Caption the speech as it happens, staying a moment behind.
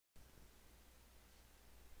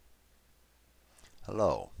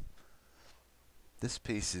Hello. This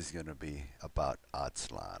piece is going to be about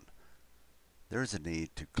Atzlan. There's a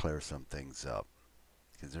need to clear some things up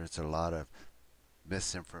because there's a lot of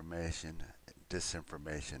misinformation,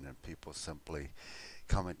 disinformation, and people simply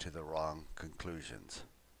coming to the wrong conclusions.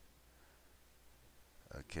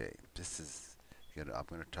 Okay, I'm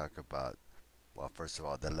going to talk about, well, first of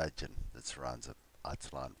all, the legend that surrounds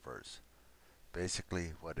Atzlan first.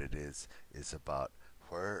 Basically, what it is about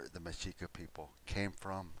where the Mexica people came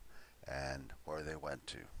from and where they went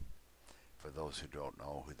to. For those who don't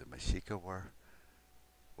know who the Mexica were,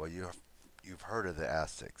 well, you've heard of the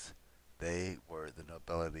Aztecs. They were the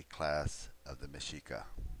nobility class of the Mexica.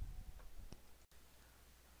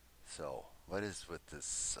 So, what is with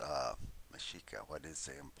this Mexica? What is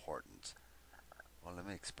the importance? Well, let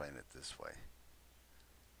me explain it this way.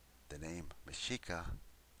 The name Mexica,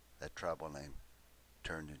 that tribal name,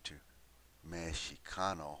 turned into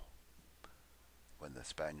Mexicano when the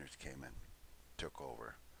Spaniards came and took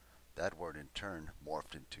over. That word in turn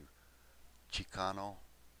morphed into Chicano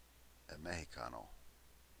and Mexicano,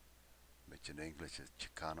 which in English is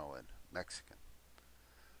Chicano and Mexican.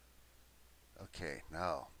 Okay,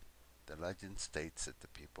 now the legend states that the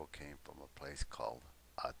people came from a place called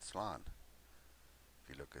Atzlan. If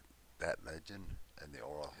you look at that legend and the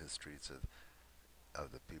oral histories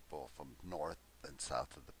of the people from north and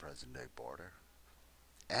south of the present day border,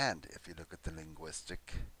 and if you look at the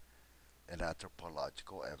linguistic and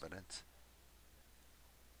anthropological evidence,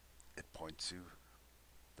 it points to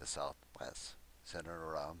the southwest, centered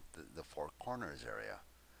around the Four Corners area.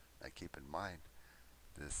 Now keep in mind,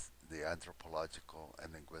 the anthropological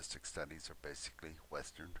and linguistic studies are basically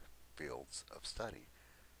Western fields of study.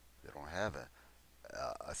 They don't have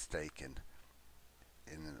a stake in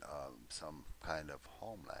some kind of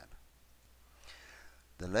homeland.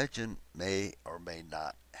 The legend may or may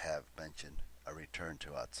not have mentioned a return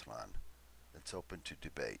to Atzlan. It's open to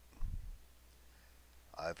debate.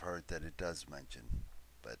 I've heard that it does mention,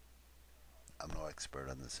 but I'm no expert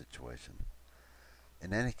on the situation.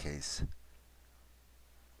 In any case,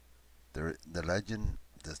 the legend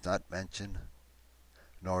does not mention,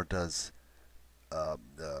 nor does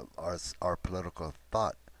our political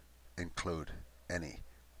thought include any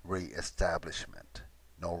re-establishment,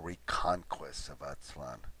 no reconquest of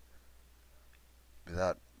Atzlan.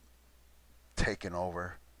 Without taking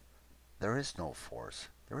over, there is no force,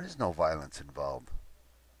 there is no violence involved.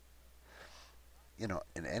 In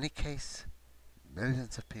any case,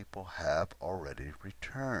 millions of people have already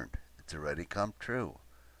returned. It's already come true.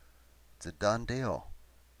 It's a done deal.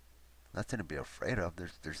 Nothing to be afraid of.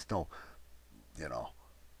 There's no, you know,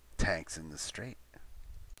 tanks in the street.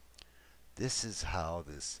 This is how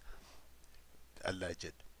this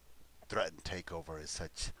alleged threatened takeover is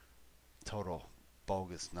such total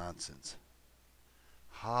bogus nonsense.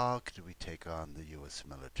 How could we take on the U.S.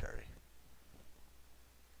 military?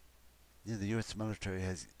 The U.S. military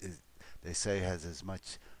they say, has as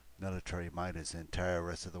much military might as the entire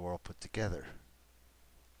rest of the world put together.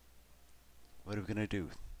 What are we going to do?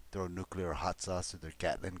 Throw nuclear hot sauce at their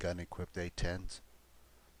Gatling gun equipped A-10s?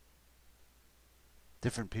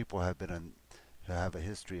 Different people have a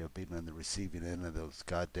history of being on the receiving end of those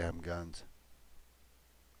goddamn guns.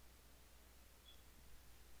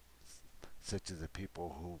 Such as the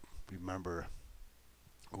people who remember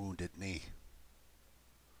Wounded Knee.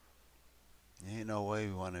 Ain't no way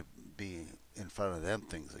we want to be in front of them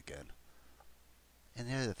things again. And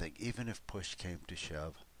the other thing, even if push came to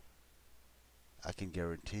shove, I can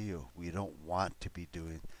guarantee you we don't want to be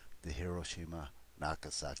doing the Hiroshima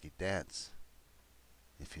Nagasaki dance,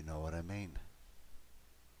 if you know what I mean.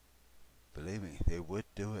 Believe me, they would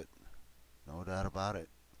do it. No doubt about it.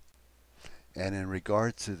 And in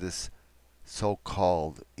regards to this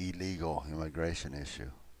so-called illegal immigration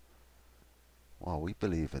issue, well, we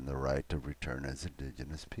believe in the right to return as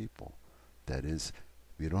indigenous people. That is,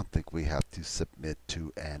 we don't think we have to submit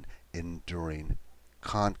to an enduring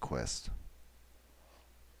conquest.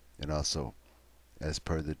 And also, as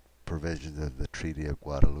per the provisions of the Treaty of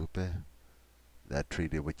Guadalupe, that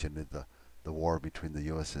treaty which ended the war between the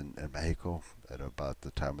U.S. and Mexico at about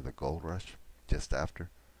the time of the gold rush, just after,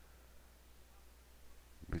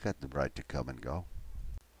 we got the right to come and go.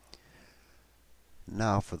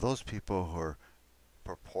 Now, for those people who are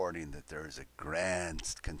purporting that there is a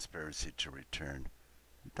grand conspiracy to return,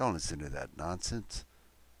 don't listen to that nonsense.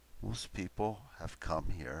 Most people have come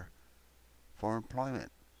here for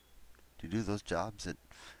employment, to do those jobs that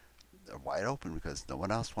are wide open because no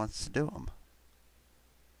one else wants to do them.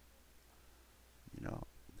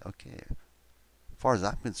 Okay. As far as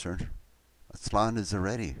I'm concerned, Atzlan is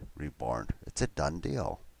already reborn. It's a done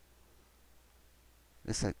deal.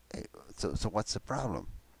 It's like, hey, so what's the problem?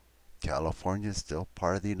 California is still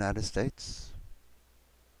part of the United States.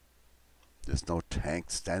 There's no tank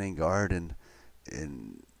standing guard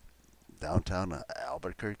in downtown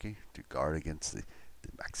Albuquerque to guard against the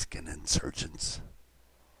Mexican insurgents.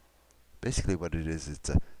 Basically, what it is,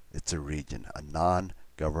 it's a region, a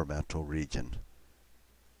non-governmental region.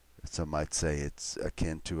 Some might say it's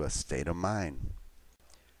akin to a state of mind.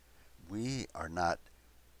 We are not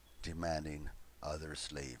demanding others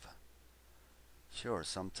leave. Sure,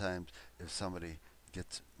 sometimes if somebody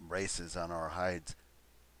gets races on our hides,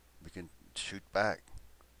 we can shoot back.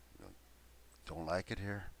 You know, don't like it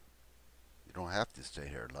here? You don't have to stay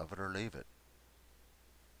here. Love it or leave it.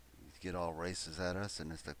 You get all races at us,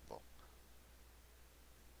 and it's like, well,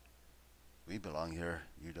 we belong here.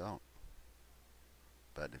 You don't.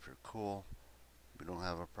 But if you're cool, we don't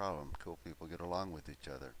have a problem. Cool people get along with each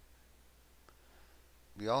other.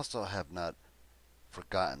 We also have not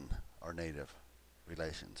forgotten our native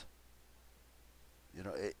relations. You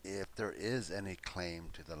know, if there is any claim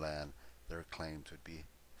to the land, their claims would be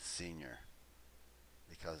senior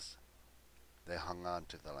because they hung on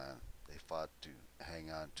to the land. They fought to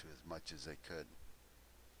hang on to as much as they could.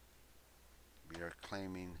 We are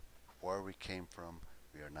claiming where we came from.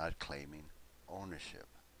 We are not claiming ownership.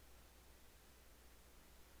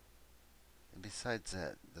 And besides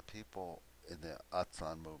that, the people in the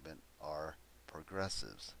Atzlan movement are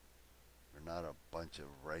progressives. We're not a bunch of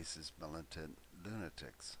racist, militant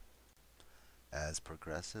lunatics. As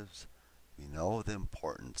progressives, we know the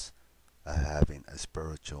importance of having a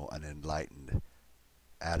spiritual and enlightened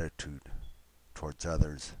attitude towards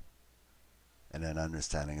others and an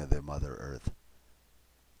understanding of the Mother Earth.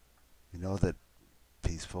 We know that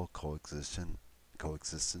peaceful coexistence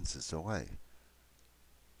is the way.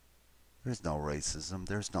 There's no racism,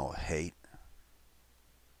 there's no hate.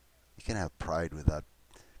 You can have pride without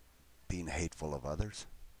being hateful of others.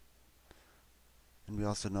 And we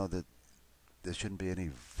also know that there shouldn't be any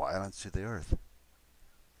violence to the earth.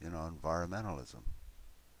 You know, environmentalism.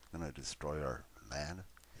 It's going to destroy our land.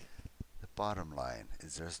 The bottom line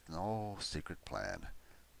is there's no secret plan.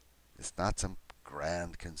 It's not some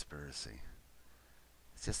grand conspiracy.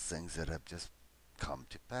 It's just things that have just come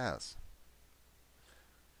to pass.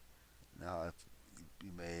 Now, if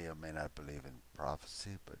you may or may not believe in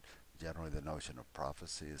prophecy, but generally the notion of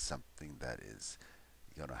prophecy is something that is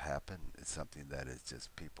going to happen. It's something that is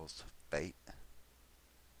just people's fate,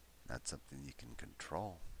 not something you can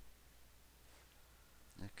control.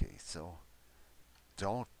 Okay, so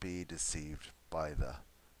don't be deceived by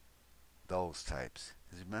those types.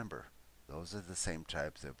 Because remember, those are the same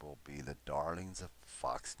types that will be the darlings of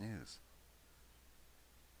Fox News.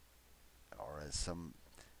 Or as some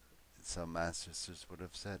ancestors would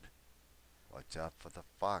have said, watch out for the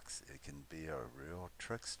fox. It can be a real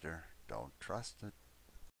trickster. Don't trust it.